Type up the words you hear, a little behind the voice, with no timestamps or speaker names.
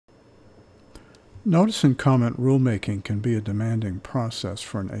Notice and comment rulemaking can be a demanding process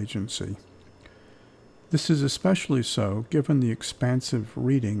for an agency. This is especially so given the expansive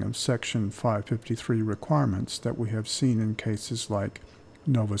reading of Section 553 requirements that we have seen in cases like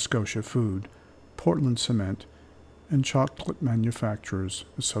Nova Scotia Food, Portland Cement, and Chocolate Manufacturers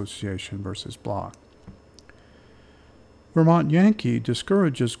Association versus Block. Vermont Yankee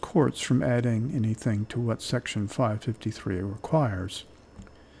discourages courts from adding anything to what Section 553 requires.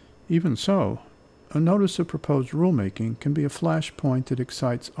 Even so, a notice of proposed rulemaking can be a flashpoint that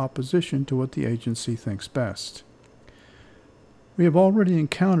excites opposition to what the agency thinks best. We have already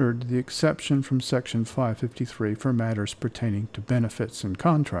encountered the exception from Section 553 for matters pertaining to benefits and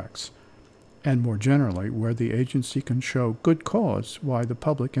contracts, and more generally, where the agency can show good cause why the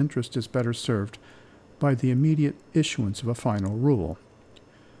public interest is better served by the immediate issuance of a final rule.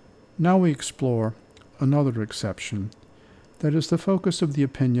 Now we explore another exception that is the focus of the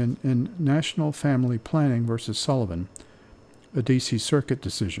opinion in National Family Planning versus Sullivan, a D.C. Circuit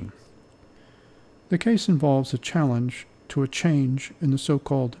decision. The case involves a challenge to a change in the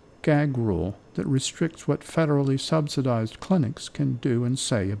so-called gag rule that restricts what federally subsidized clinics can do and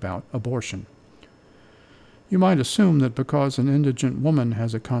say about abortion. You might assume that because an indigent woman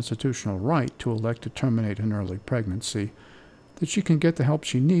has a constitutional right to elect to terminate an early pregnancy, that she can get the help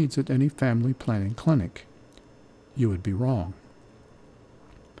she needs at any family planning clinic. You would be wrong.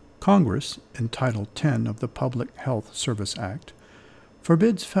 Congress, in Title X of the Public Health Service Act,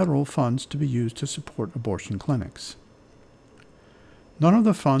 forbids federal funds to be used to support abortion clinics. None of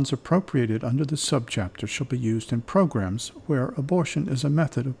the funds appropriated under the subchapter shall be used in programs where abortion is a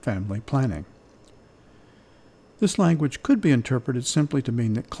method of family planning. This language could be interpreted simply to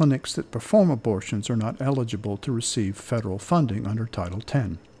mean that clinics that perform abortions are not eligible to receive federal funding under Title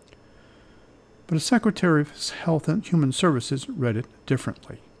X. But a Secretary of Health and Human Services read it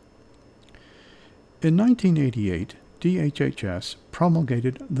differently. In 1988, DHHS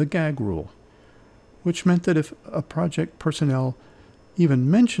promulgated the gag rule, which meant that if a project personnel even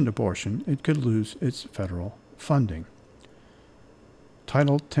mentioned abortion, it could lose its federal funding.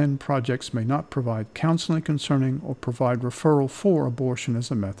 Title X projects may not provide counseling concerning or provide referral for abortion as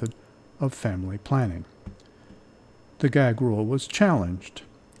a method of family planning. The gag rule was challenged,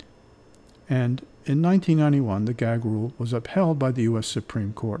 and in 1991 the gag rule was upheld by the U.S.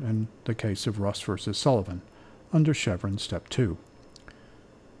 Supreme Court in the case of Russ versus Sullivan under Chevron Step 2.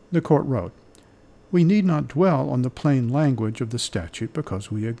 The court wrote, "We need not dwell on the plain language of the statute because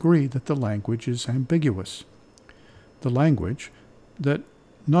we agree that the language is ambiguous. The language that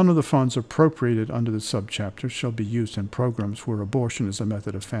none of the funds appropriated under the subchapter shall be used in programs where abortion is a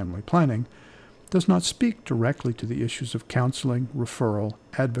method of family planning does not speak directly to the issues of counseling, referral,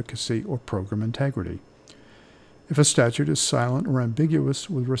 advocacy, or program integrity. If a statute is silent or ambiguous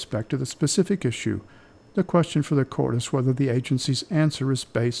with respect to the specific issue, the question for the court is whether the agency's answer is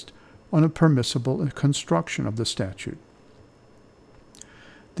based on a permissible construction of the statute."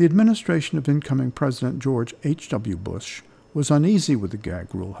 The administration of incoming President George H.W. Bush was uneasy with the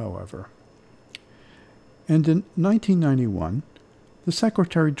gag rule, however. And in 1991, the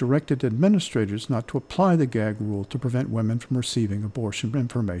Secretary directed administrators not to apply the gag rule to prevent women from receiving abortion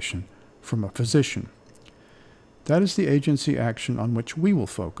information from a physician. That is the agency action on which we will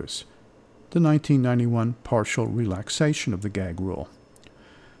focus, the 1991 partial relaxation of the gag rule.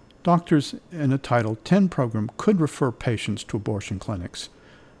 Doctors in a Title X program could refer patients to abortion clinics,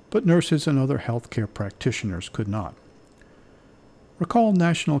 but nurses and other healthcare practitioners could not. Recall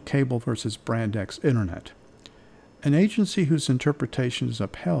National Cable versus Brand X Internet. An agency whose interpretation is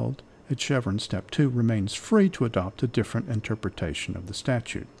upheld at Chevron Step 2 remains free to adopt a different interpretation of the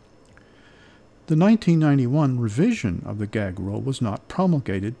statute. The 1991 revision of the gag rule was not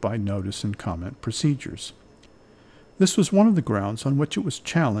promulgated by notice and comment procedures. This was one of the grounds on which it was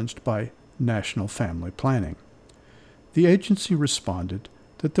challenged by National Family Planning. The agency responded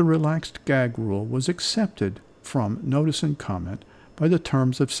that the relaxed gag rule was accepted from notice and comment by the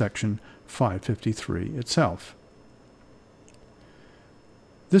terms of Section 553 itself.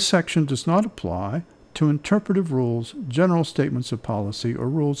 This section does not apply to interpretive rules, general statements of policy, or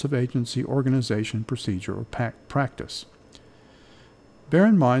rules of agency organization, procedure, or practice. Bear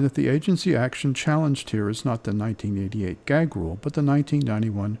in mind that the agency action challenged here is not the 1988 gag rule, but the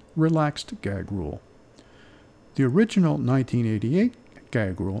 1991 relaxed gag rule. The original 1988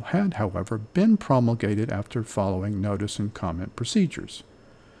 gag rule had, however, been promulgated after following notice and comment procedures.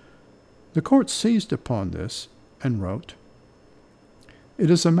 The court seized upon this and wrote, "It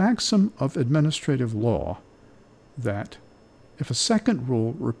is a maxim of administrative law that if a second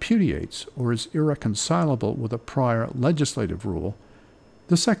rule repudiates or is irreconcilable with a prior legislative rule,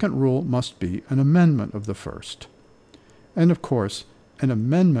 the second rule must be an amendment of the first. And of course, an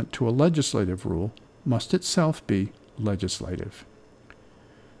amendment to a legislative rule must itself be legislative.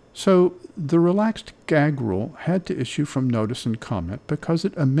 So the relaxed gag rule had to issue from notice and comment because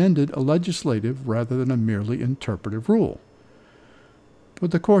it amended a legislative rather than a merely interpretive rule.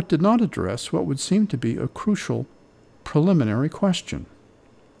 But the court did not address what would seem to be a crucial preliminary question.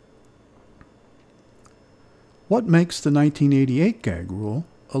 What makes the 1988 gag rule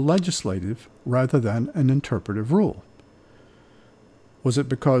a legislative rather than an interpretive rule? Was it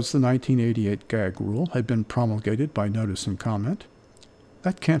because the 1988 gag rule had been promulgated by notice and comment?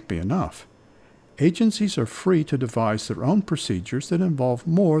 That can't be enough. Agencies are free to devise their own procedures that involve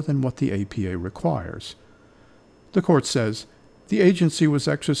more than what the APA requires. The court says, the agency was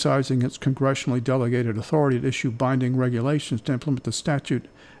exercising its congressionally delegated authority to issue binding regulations to implement the statute,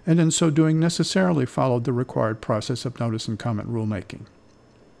 and in so doing necessarily followed the required process of notice and comment rulemaking.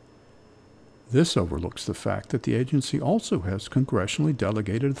 This overlooks the fact that the agency also has congressionally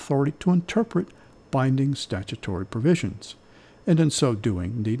delegated authority to interpret binding statutory provisions, and in so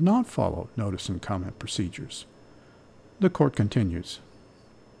doing need not follow notice and comment procedures. The court continues.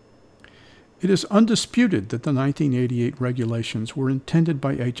 It is undisputed that the 1988 regulations were intended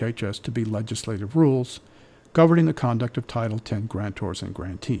by HHS to be legislative rules governing the conduct of Title X grantors and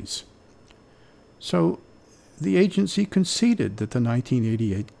grantees. So the agency conceded that the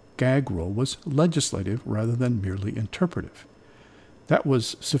 1988 gag rule was legislative rather than merely interpretive. That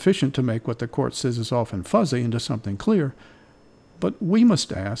was sufficient to make what the court says is often fuzzy into something clear, but we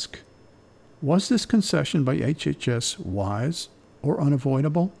must ask, was this concession by HHS wise or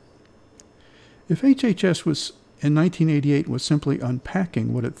unavoidable? If HHS in 1988 was simply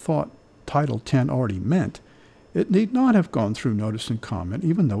unpacking what it thought Title X already meant, it need not have gone through notice and comment,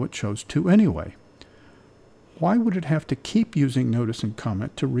 even though it chose to anyway. Why would it have to keep using notice and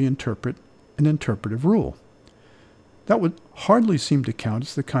comment to reinterpret an interpretive rule? That would hardly seem to count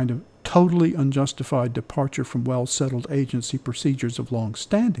as the kind of totally unjustified departure from well-settled agency procedures of long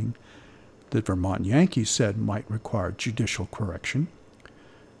standing that Vermont Yankees said might require judicial correction.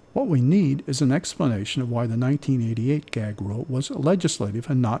 What we need is an explanation of why the 1988 gag rule was legislative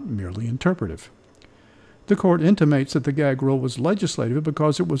and not merely interpretive. The court intimates that the gag rule was legislative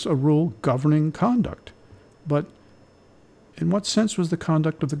because it was a rule governing conduct. But in what sense was the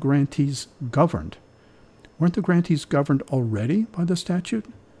conduct of the grantees governed? Weren't the grantees governed already by the statute?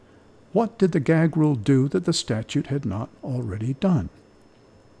 What did the gag rule do that the statute had not already done?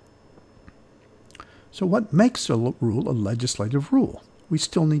 So what makes a rule a legislative rule? We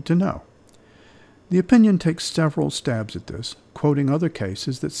still need to know. The opinion takes several stabs at this, quoting other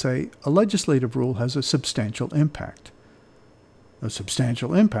cases that say a legislative rule has a substantial impact. A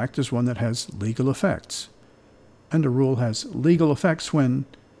substantial impact is one that has legal effects. And a rule has legal effects when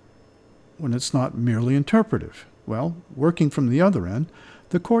it's not merely interpretive. Well, working from the other end,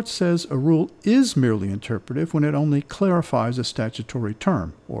 the court says a rule is merely interpretive when it only clarifies a statutory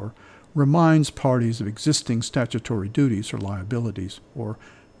term, or reminds parties of existing statutory duties or liabilities, or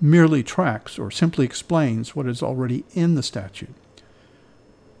merely tracks or simply explains what is already in the statute.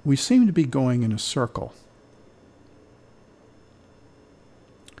 We seem to be going in a circle.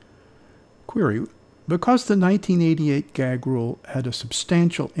 Query: because the 1988 gag rule had a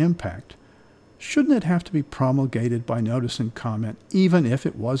substantial impact, shouldn't it have to be promulgated by notice and comment even if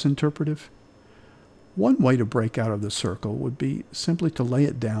it was interpretive? One way to break out of the circle would be simply to lay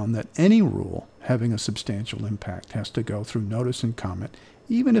it down that any rule having a substantial impact has to go through notice and comment,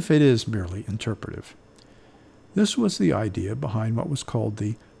 even if it is merely interpretive. This was the idea behind what was called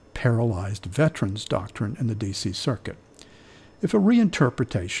the paralyzed veterans doctrine in the D.C. Circuit. If a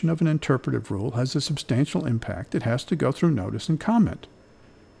reinterpretation of an interpretive rule has a substantial impact, it has to go through notice and comment.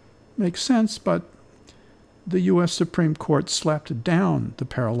 Makes sense, but the U.S. Supreme Court slapped down the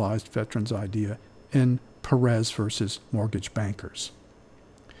paralyzed veterans idea in Perez versus Mortgage Bankers.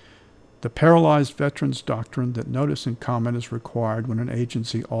 The paralyzed veterans doctrine that notice and comment is required when an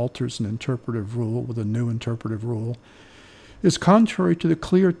agency alters an interpretive rule with a new interpretive rule is contrary to the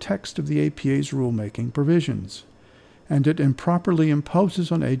clear text of the APA's rulemaking provisions, and it improperly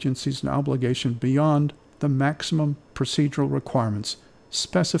imposes on agencies an obligation beyond the maximum procedural requirements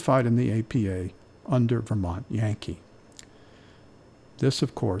specified in the APA under Vermont Yankee. This,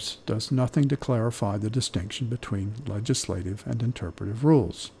 of course, does nothing to clarify the distinction between legislative and interpretive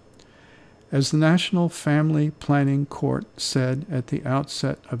rules. As the National Family Planning Court said at the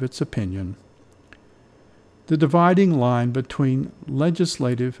outset of its opinion, the dividing line between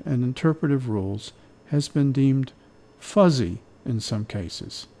legislative and interpretive rules has been deemed fuzzy in some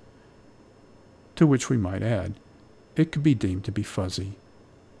cases, to which we might add, it could be deemed to be fuzzy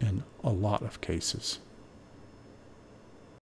in a lot of cases.